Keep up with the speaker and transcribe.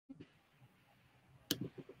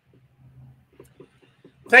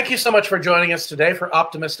Thank you so much for joining us today for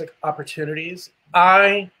Optimistic Opportunities.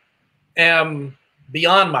 I am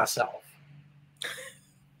beyond myself.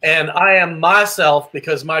 And I am myself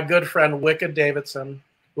because my good friend Wicca Davidson,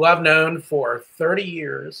 who I've known for 30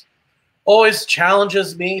 years, always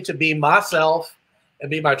challenges me to be myself and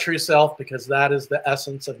be my true self, because that is the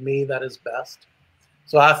essence of me that is best.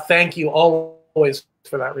 So I thank you always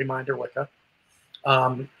for that reminder, Wicca.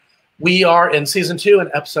 We are in season 2 and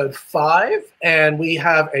episode 5, and we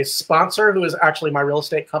have a sponsor who is actually my real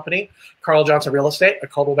estate company, Carl Johnson Real Estate, a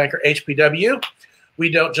Coldwell Banker HPW. We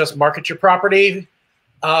don't just market your property.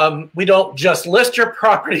 We don't just list your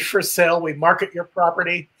property for sale. We market your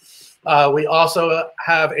property. We also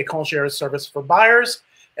have a concierge service for buyers,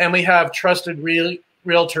 and we have trusted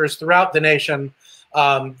realtors throughout the nation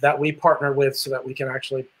that we partner with so that we can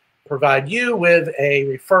actually provide you with a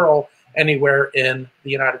referral anywhere in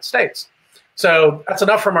the United States. So that's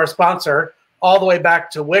enough from our sponsor. All the way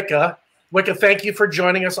back to Wicca. Wicca, thank you for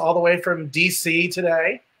joining us all the way from DC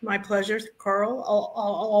today. My pleasure, Carl. I'll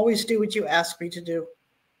always do what you ask me to do.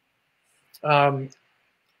 As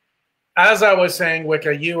I was saying,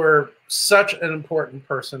 Wicca, you are such an important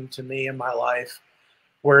person to me in my life,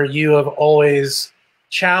 where you have always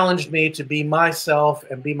challenged me to be myself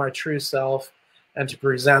and be my true self and to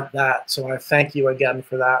present that. So I thank you again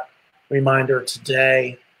for that reminder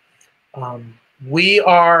today. We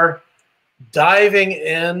are diving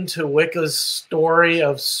into Wicca's story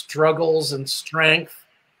of struggles and strength.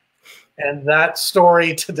 And that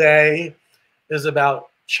story today is about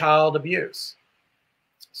child abuse.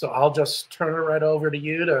 So I'll just turn it right over to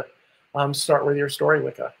you to start with your story,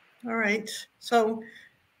 Wicca. All right. So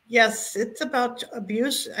yes, it's about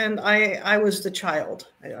abuse, and I was the child.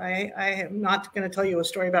 I am not going to tell you a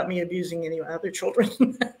story about me abusing any other children.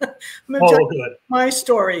 I'm going to tell you my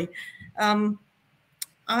story.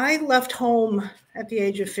 I left home at the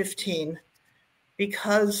age of 15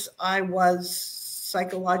 because I was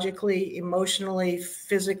psychologically, emotionally,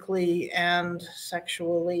 physically, and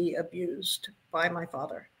sexually abused by my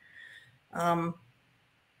father.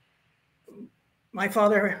 My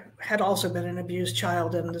father had also been an abused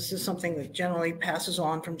child, and this is something that generally passes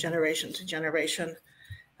on from generation to generation.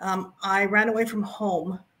 I ran away from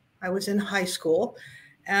home. I was in high school,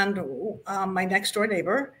 and my next door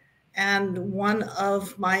neighbor and one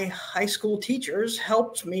of my high school teachers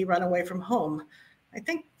helped me run away from home. I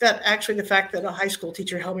think that actually the fact that a high school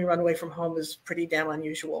teacher helped me run away from home is pretty damn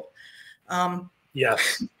unusual.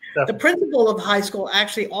 Yes. The principal of high school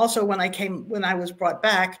actually also, when I was brought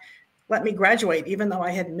back, let me graduate, even though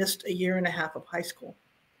I had missed a year and a half of high school.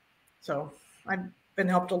 So I've been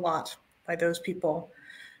helped a lot by those people.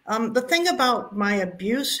 The thing about my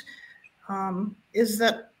abuse is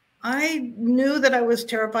that I knew that I was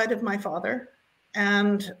terrified of my father,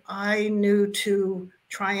 and I knew to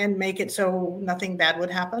try and make it so nothing bad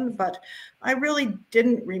would happen, but I really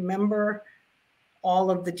didn't remember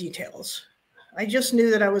all of the details. I just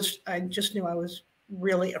knew that I was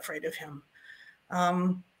really afraid of him.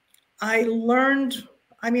 I learned,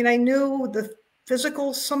 I knew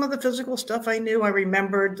some of the physical stuff I knew. I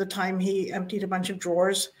remembered the time he emptied a bunch of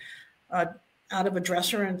drawers out of a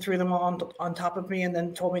dresser and threw them all on top of me, and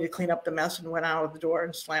then told me to clean up the mess and went out of the door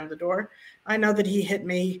and slammed the door. I know that he hit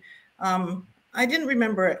me. I didn't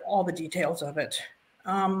remember all the details of it.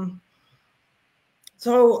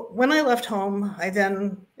 So when I left home, I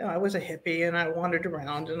was a hippie, and I wandered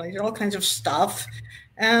around, and I did all kinds of stuff.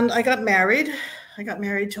 And I got married. I got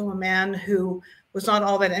married to a man who was not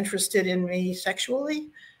all that interested in me sexually.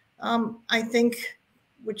 I think,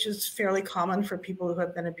 which is fairly common for people who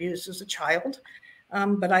have been abused as a child.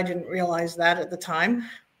 But I didn't realize that at the time.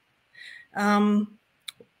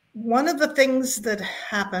 One of the things that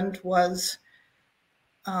happened was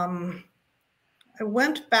I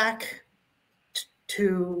went back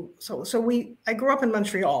I grew up in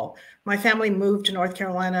Montreal. My family moved to North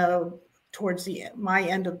Carolina towards my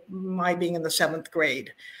end of my being in the 7th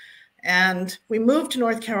grade. And we moved to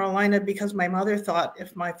North Carolina because my mother thought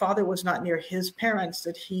if my father was not near his parents,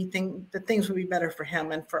 that things would be better for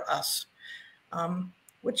him and for us,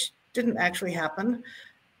 which didn't actually happen.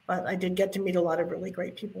 But I did get to meet a lot of really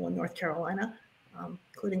great people in North Carolina,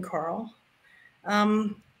 including Carl.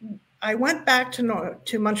 I went back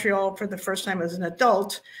to Montreal for the first time as an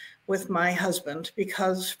adult with my husband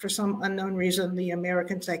because for some unknown reason, the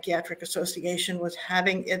American Psychiatric Association was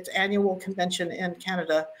having its annual convention in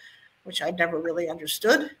Canada, which I never really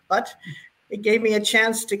understood, but it gave me a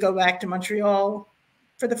chance to go back to Montreal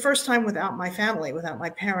for the first time without my family, without my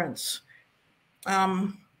parents.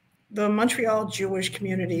 The Montreal Jewish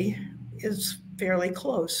community is fairly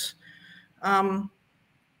close.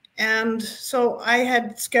 And so I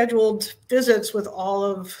had scheduled visits with all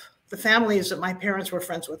of the families that my parents were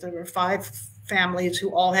friends with. There were 5 families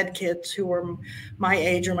who all had kids who were my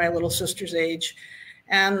age or my little sister's age.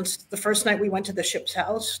 And the first night we went to the Ship's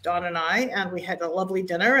house, Dawn and I, and we had a lovely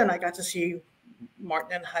dinner, and I got to see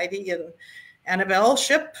Martin and Heidi and Annabelle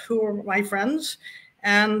Ship, who were my friends.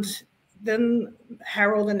 And then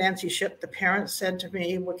Harold and Nancy Ship, the parents, said to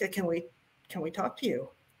me, can we talk to you?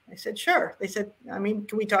 I said, sure. They said, can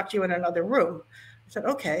we talk to you in another room? I said,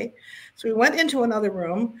 okay. So we went into another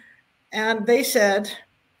room, and they said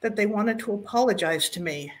that they wanted to apologize to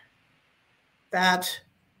me, that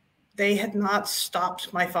they had not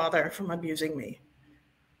stopped my father from abusing me.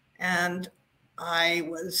 And I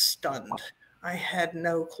was stunned. I had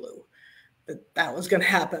no clue that that was going to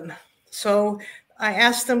happen. So I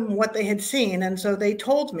asked them what they had seen. And so they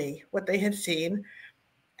told me what they had seen.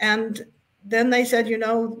 And then they said,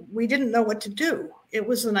 we didn't know what to do. It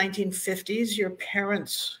was the 1950s.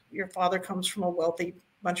 Your father comes from a wealthy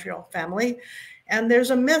Montreal family. And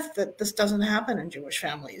there's a myth that this doesn't happen in Jewish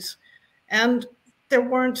families. And there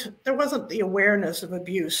wasn't the awareness of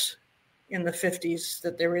abuse in the 50s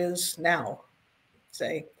that there is now,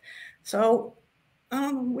 say. So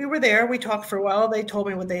we were there. We talked for a while. They told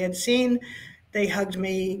me what they had seen. They hugged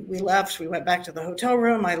me. We left. We went back to the hotel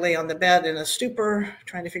room. I lay on the bed in a stupor,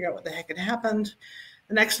 trying to figure out what the heck had happened.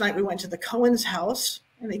 The next night, we went to the Cohen's house,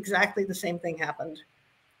 and exactly the same thing happened.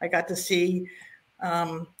 I got to see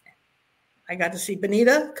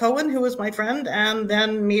Benita Cohen, who was my friend, and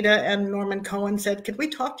then Mita and Norman Cohen said, "Could we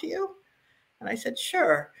talk to you?" And I said,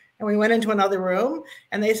 "Sure." And we went into another room,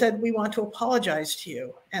 and they said, "We want to apologize to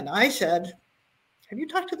you." And I said, "Have you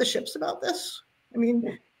talked to the Ships about this?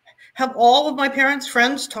 Have all of my parents'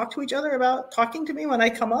 friends talked to each other about talking to me when I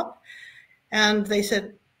come up?" And they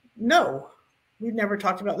said, "No, we've never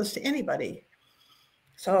talked about this to anybody."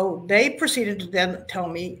 So they proceeded to then tell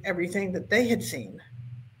me everything that they had seen.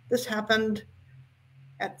 This happened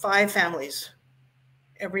at 5 families.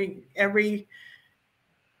 Every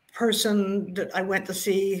person that I went to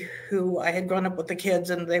see who I had grown up with the kids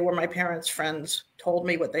and they were my parents' friends told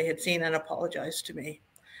me what they had seen and apologized to me.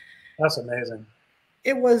 That's amazing.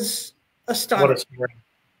 It was astonishing. What a story.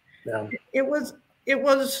 Yeah. It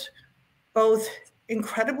was both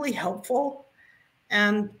incredibly helpful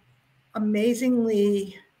and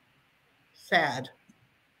amazingly sad.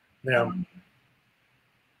 Yeah.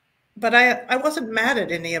 But I wasn't mad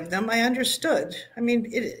at any of them. I understood.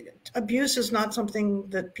 Abuse is not something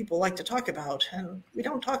that people like to talk about, and we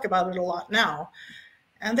don't talk about it a lot now.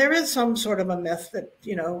 And there is some sort of a myth that,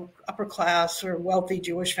 upper class or wealthy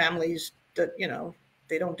Jewish families that,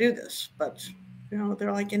 they don't do this, but,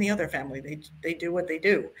 they're like any other family. They do what they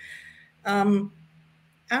do.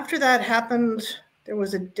 After that happened, there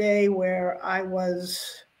was a day where I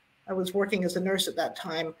was working as a nurse at that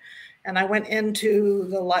time. And I went into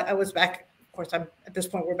I was back, of course, at this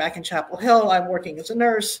point, we're back in Chapel Hill. I'm working as a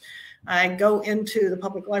nurse. I go into the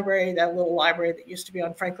public library, that little library that used to be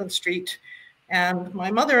on Franklin Street. And my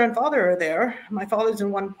mother and father are there. My father's in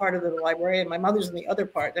one part of the library and my mother's in the other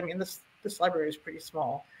part. This library is pretty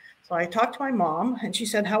small. So I talked to my mom and she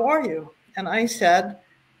said, "How are you?" And I said,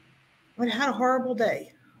 "I had a horrible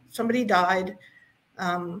day. Somebody died.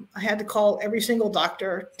 I had to call every single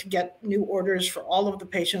doctor to get new orders for all of the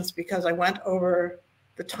patients because I went over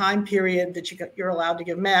the time period that you're allowed to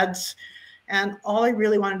give meds. And all I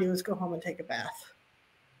really want to do is go home and take a bath."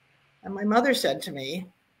 And my mother said to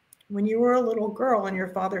me, "When you were a little girl and your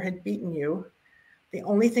father had beaten you, the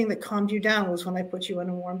only thing that calmed you down was when I put you in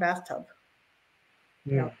a warm bathtub,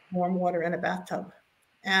 warm water in a bathtub."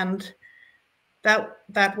 And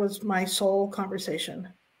that was my sole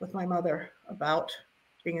conversation with my mother about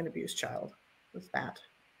being an abused child, was that.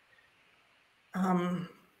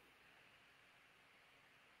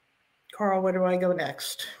 Carl, where do I go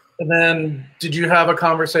next? And then did you have a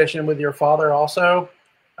conversation with your father also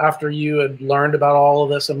after you had learned about all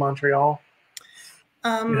of this in Montreal?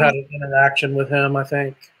 You had an interaction with him, I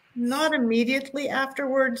think. Not immediately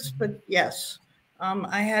afterwards, but yes.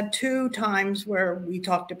 I had 2 times where we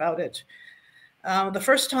talked about it. The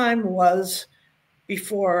first time was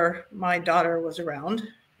before my daughter was around,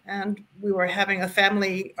 and we were having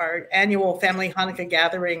our annual family Hanukkah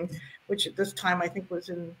gathering, which at this time I think was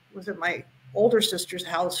at my older sister's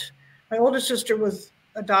house. My older sister was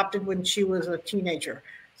adopted when she was a teenager,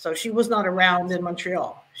 so she was not around in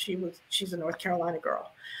Montreal. She's a North Carolina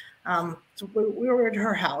girl. So we were at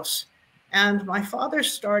her house, and my father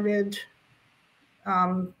started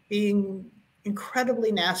being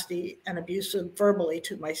incredibly nasty and abusive verbally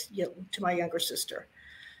to my younger sister.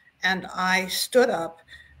 And I stood up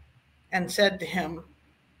and said to him,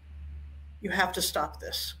 you have to stop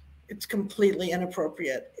this. It's completely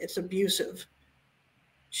inappropriate. It's abusive.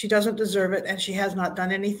 She doesn't deserve it, and she has not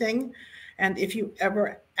done anything. And if you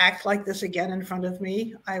ever act like this again in front of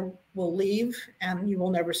me, I will leave and you will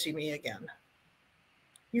never see me again.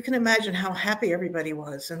 You can imagine how happy everybody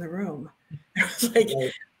was in the room. It was like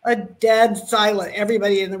a dead silent.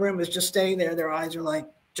 Everybody in the room is just staying there. Their eyes are like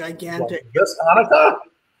gigantic. Like this Hanukkah?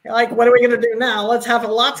 Like, what are we going to do now? Let's have a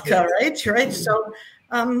latke, right? Right. So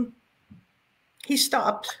he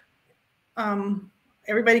stopped.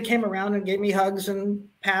 Everybody came around and gave me hugs and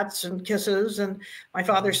pats and kisses. And my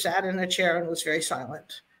father sat in a chair and was very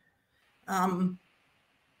silent. And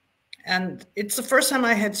it's the first time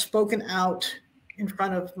I had spoken out in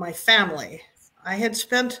front of my family. I had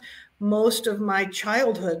spent most of my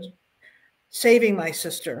childhood saving my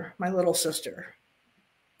sister, my little sister,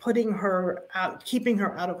 putting her out, keeping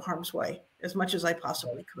her out of harm's way as much as I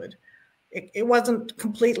possibly could. I wasn't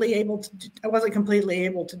completely able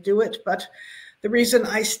to do it, but the reason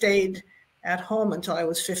I stayed at home until I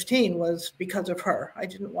was 15 was because of her. I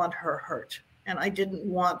didn't want her hurt, and I didn't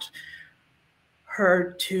want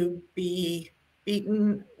her to be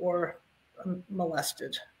beaten or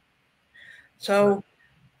molested. So,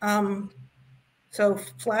 so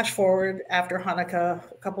flash forward after Hanukkah,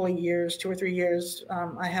 a couple of years, 2 or 3 years,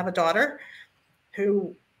 I have a daughter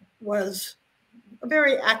who was a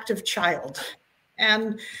very active child.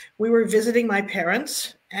 And we were visiting my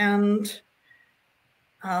parents, and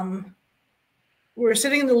we were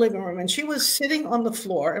sitting in the living room, and she was sitting on the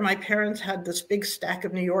floor, and my parents had this big stack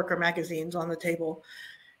of New Yorker magazines on the table.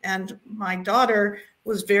 And my daughter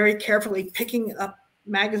was very carefully picking up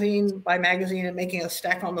magazine by magazine and making a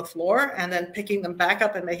stack on the floor, and then picking them back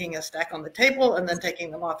up and making a stack on the table, and then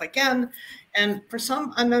taking them off again. And for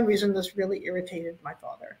some unknown reason, this really irritated my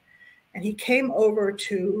father. And he came over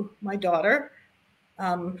to my daughter,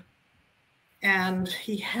 and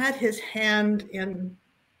he had his hand in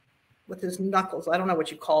with his knuckles. I don't know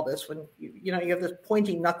what you call this when you have this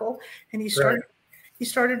pointy knuckle, and he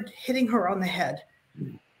started hitting her on the head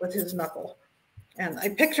with his knuckle. And I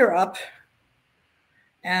picked her up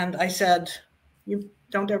and I said, "You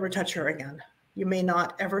don't ever touch her again. You may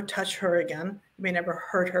not ever touch her again. You may never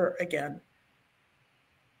hurt her again.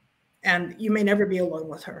 And you may never be alone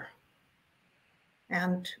with her."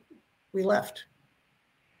 And we left.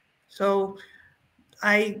 So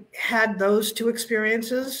I had those 2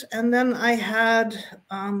 experiences. And then I had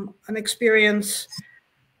an experience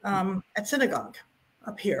at synagogue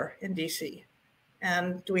up here in DC.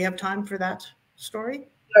 And do we have time for that story?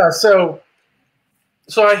 Yeah, so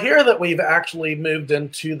I hear that we've actually moved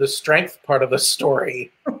into the strength part of the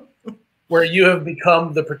story, where you have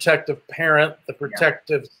become the protective parent, the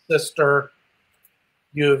protective sister.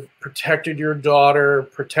 You've protected your daughter,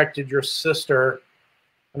 protected your sister,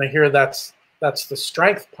 and I hear that's the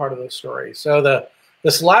strength part of the story. So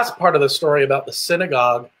this last part of the story about the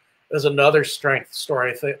synagogue is another strength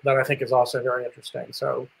story that I think is also very interesting.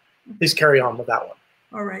 So please carry on with that one.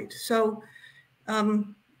 All right. So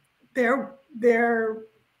there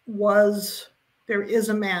is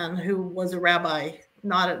a man who was a rabbi,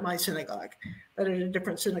 not at my synagogue, but at a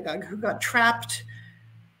different synagogue, who got trapped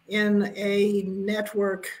in a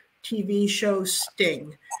network TV show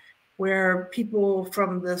sting, where people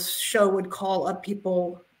from this show would call up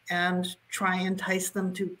people and try and entice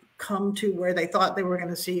them to come to where they thought they were going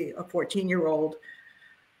to see a 14-year-old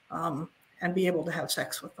and be able to have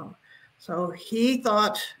sex with them. So the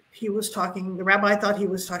rabbi thought he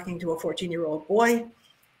was talking to a 14-year-old boy.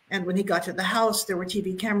 And when he got to the house, there were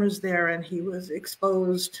TV cameras there, and he was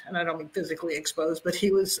exposed, and I don't mean physically exposed, but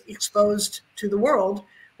he was exposed to the world,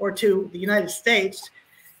 or to the United States,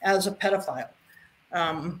 as a pedophile.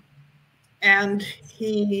 And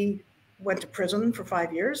he went to prison for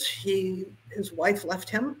 5 years. His wife left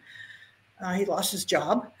him. He lost his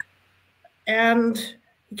job. And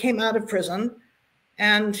he came out of prison,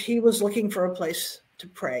 and he was looking for a place to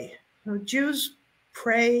pray. Jews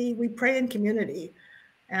pray, we pray in community.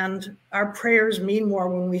 And our prayers mean more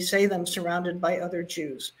when we say them surrounded by other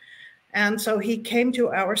Jews. And so he came to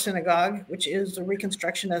our synagogue, which is a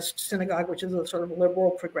Reconstructionist synagogue, which is a sort of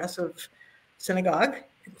liberal progressive synagogue.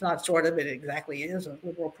 It's not sort of, it exactly is a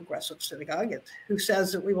liberal progressive synagogue, who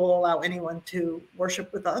says that we will allow anyone to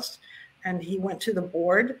worship with us. And he went to the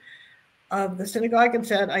board of the synagogue and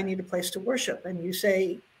said, "I need a place to worship." And you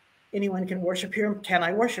say, "Anyone can worship here. Can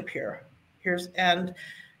I worship here?" And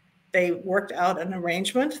they worked out an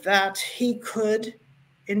arrangement that he could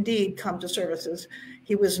indeed come to services.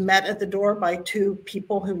 He was met at the door by 2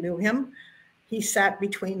 people who knew him. He sat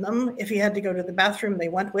between them. If he had to go to the bathroom, they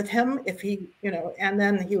went with him. And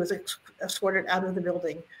then he was escorted out of the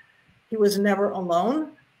building he was never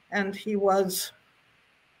alone, and he was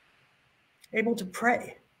able to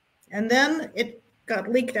pray. And then it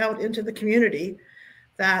got leaked out into the community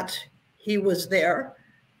that he was there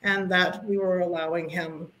and that we were allowing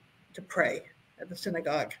him to pray at the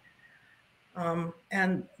synagogue.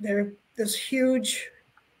 And this huge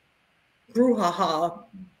brouhaha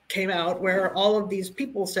came out where all of these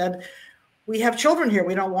people said, we have children here,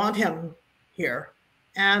 we don't want him here.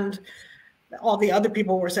 And all the other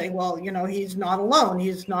people were saying, well, you know, he's not alone,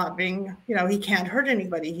 he's not being, you know, he can't hurt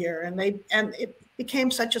anybody here. And it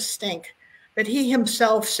became such a stink that he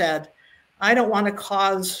himself said, I don't want to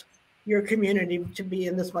cause your community to be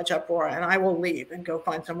in this much uproar, and I will leave and go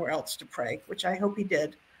find somewhere else to pray, which I hope he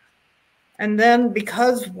did. And then,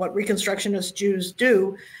 because what Reconstructionist Jews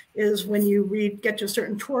do is when you get to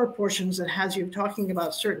certain Torah portions that has you talking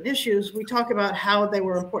about certain issues, we talk about how they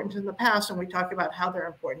were important in the past, and we talk about how they're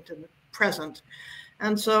important in the present.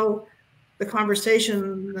 And so the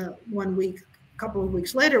conversation 1 week, a couple of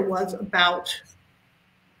weeks later, was about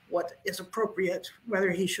what is appropriate, whether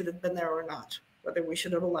he should have been there or not, whether we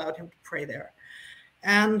should have allowed him to pray there.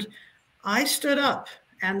 And I stood up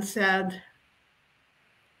and said,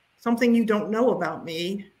 something you don't know about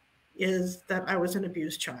me is that I was an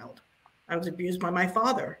abused child. I was abused by my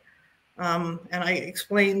father. And I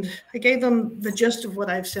explained, I gave them the gist of what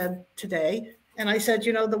I've said today. And I said,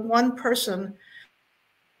 you know, the one person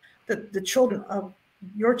that the children of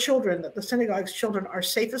your children, that the synagogue's children are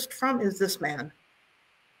safest from is this man.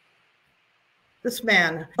 This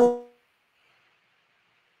man.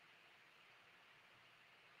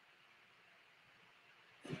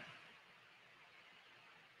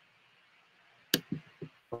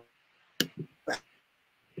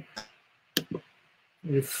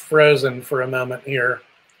 You've frozen for a moment here.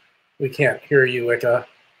 We can't hear you, Wicca.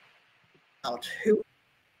 Who?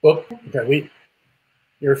 Whoop. Okay,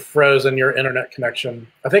 you're frozen. Your internet connection.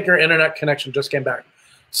 I think your internet connection just came back.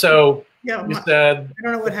 So yeah, you said I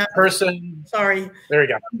don't know what happened. Person. Sorry. There you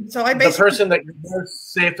go. So I basically, the person that you're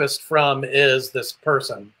most safest from is this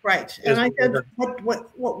person. Right. And I said,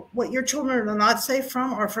 what your children are not safe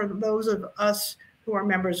from are from those of us who are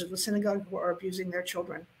members of the synagogue who are abusing their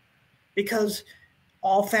children, because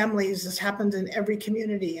all families, this happens in every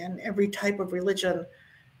community and every type of religion.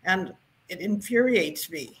 And it infuriates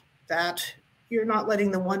me that you're not letting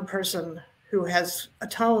the one person who has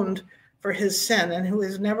atoned for his sin and who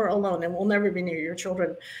is never alone and will never be near your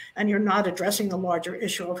children, and you're not addressing the larger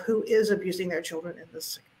issue of who is abusing their children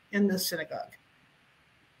in this synagogue.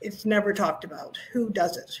 It's never talked about. Who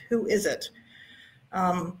does it? Who is it?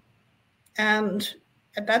 And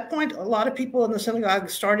at that point, a lot of people in the synagogue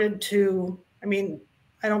started to, I mean,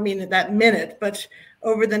 I don't mean at that minute, but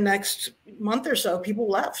over the next month or so, people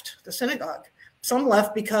left the synagogue. Some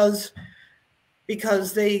left because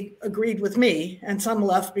they agreed with me, and some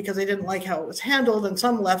left because they didn't like how it was handled, and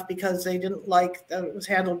some left because they didn't like that it was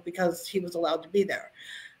handled because he was allowed to be there.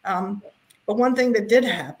 But one thing that did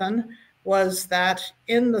happen was that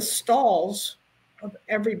in the stalls of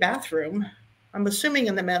every bathroom, I'm assuming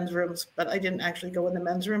in the men's rooms, but I didn't actually go in the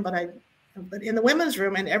men's room, but in the women's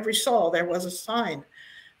room, in every stall, there was a sign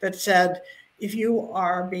that said, if you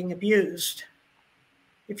are being abused,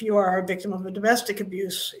 if you are a victim of a domestic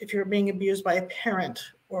abuse, if you're being abused by a parent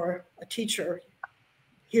or a teacher,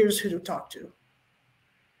 here's who to talk to.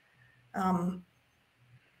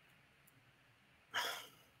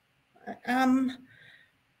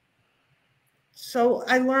 So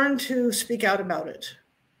I learned to speak out about it.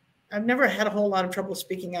 I've never had a whole lot of trouble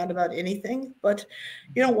speaking out about anything, but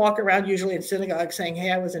you don't walk around usually in synagogue saying,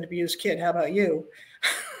 hey, I was an abused kid, how about you?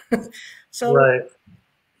 So right.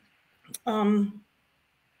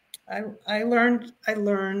 I learned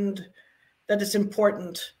that it's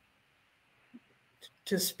important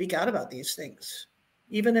to speak out about these things,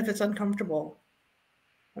 even if it's uncomfortable.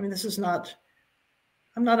 I mean,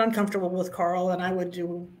 I'm not uncomfortable with Carl, and I would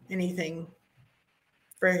do anything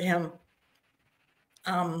for him.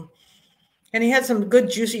 And he had some good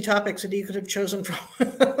juicy topics that he could have chosen from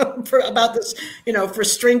about this, you know, for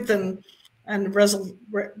strength and resilience.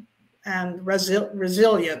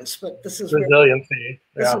 But this is resiliency.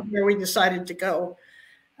 This is where we decided to go.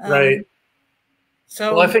 Right.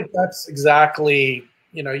 So, well, I think that's exactly,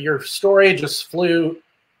 you know, your story just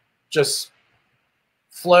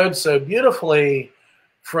flowed so beautifully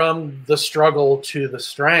from the struggle to the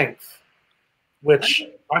strength, which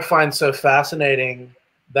I find so fascinating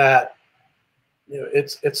that, you know,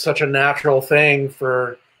 it's such a natural thing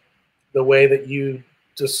for the way that you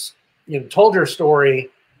just, you know, told your story,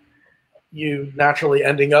 you naturally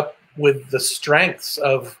ending up with the strengths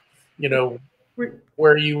of, you know,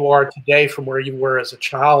 where you are today from where you were as a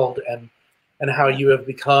child, and how you have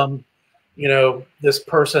become, you know, this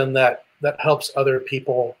person that helps other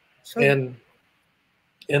people in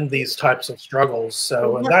these types of struggles.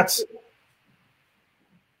 So, and that's,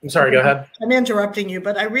 I'm sorry, go ahead. I'm interrupting you,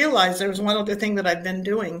 but I realized there was one other thing that I've been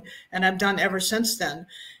doing, and I've done ever since then,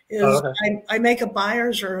 is I make a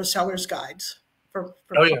buyer's or a seller's guides for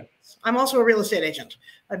I'm also a real estate agent.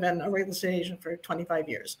 I've been a real estate agent for 25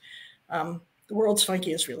 years. The world's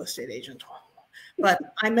funkiest real estate agent. But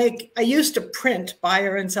I used to print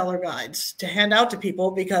buyer and seller guides to hand out to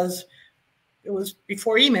people because it was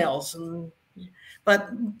before emails. But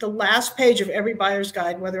the last page of every buyer's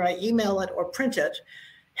guide, whether I email it or print it,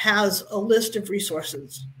 has a list of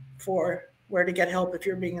resources for where to get help if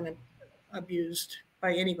you're being abused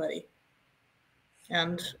by anybody.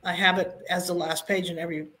 And I have it as the last page in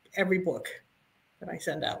every book that I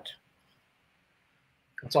send out.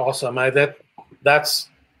 That's awesome.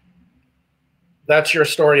 That's your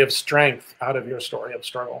story of strength out of your story of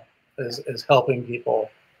struggle, is helping people.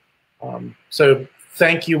 So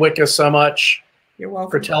thank you, Wicca, so much. You're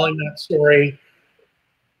welcome for telling that story.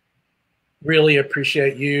 Really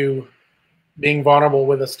appreciate you being vulnerable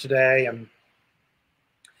with us today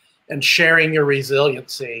and sharing your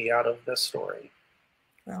resiliency out of this story.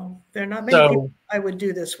 Well, there are not many people I would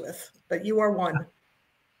do this with, but you are one.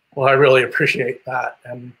 Well, I really appreciate that.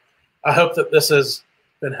 And I hope that this has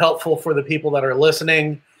been helpful for the people that are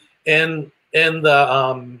listening. In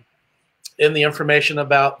the information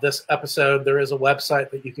about this episode, there is a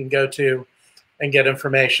website that you can go to and get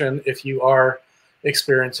information if you are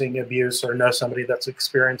experiencing abuse or know somebody that's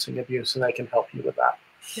experiencing abuse, and they can help you with that.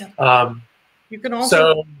 Yeah. You can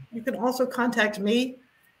also contact me,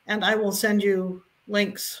 and I will send you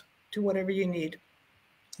links to whatever you need.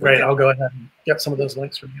 Great. I'll go ahead and get some of those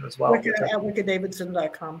links from you as well. At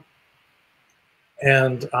wickadavidson.com.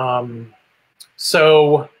 And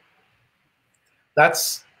so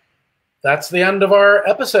that's the end of our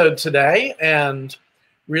episode today, and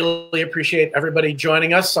really appreciate everybody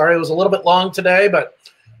joining us. Sorry it was a little bit long today, but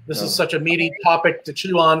this is such a meaty topic to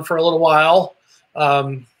chew on for a little while.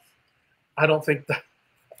 I don't think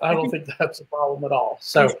that's a problem at all.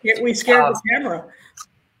 So we scared the camera.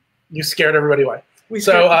 You scared everybody away. We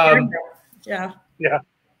scared the camera. Yeah.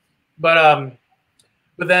 But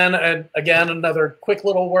then again, another quick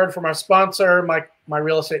little word from our sponsor, my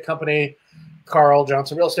real estate company, Carl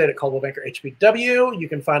Johnson Real Estate at Coldwell Banker HBW. You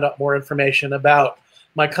can find out more information about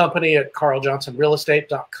my company at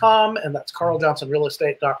carljohnsonrealestate.com, and that's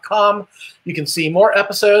carljohnsonrealestate.com. You can see more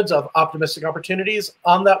episodes of Optimistic Opportunities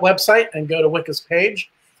on that website, and go to Wicca's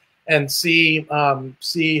page and see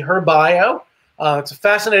her bio. It's a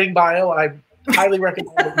fascinating bio. I highly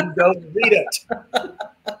recommend that you go read it.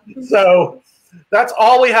 So that's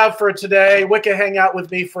all we have for today. Wicca, hang out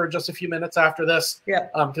with me for just a few minutes after this,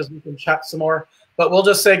 because we can chat some more. But we'll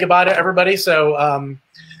just say goodbye to everybody. So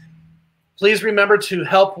please remember to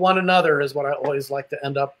help one another is what I always like to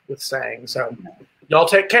end up with saying. So y'all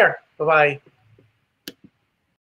take care. Bye-bye.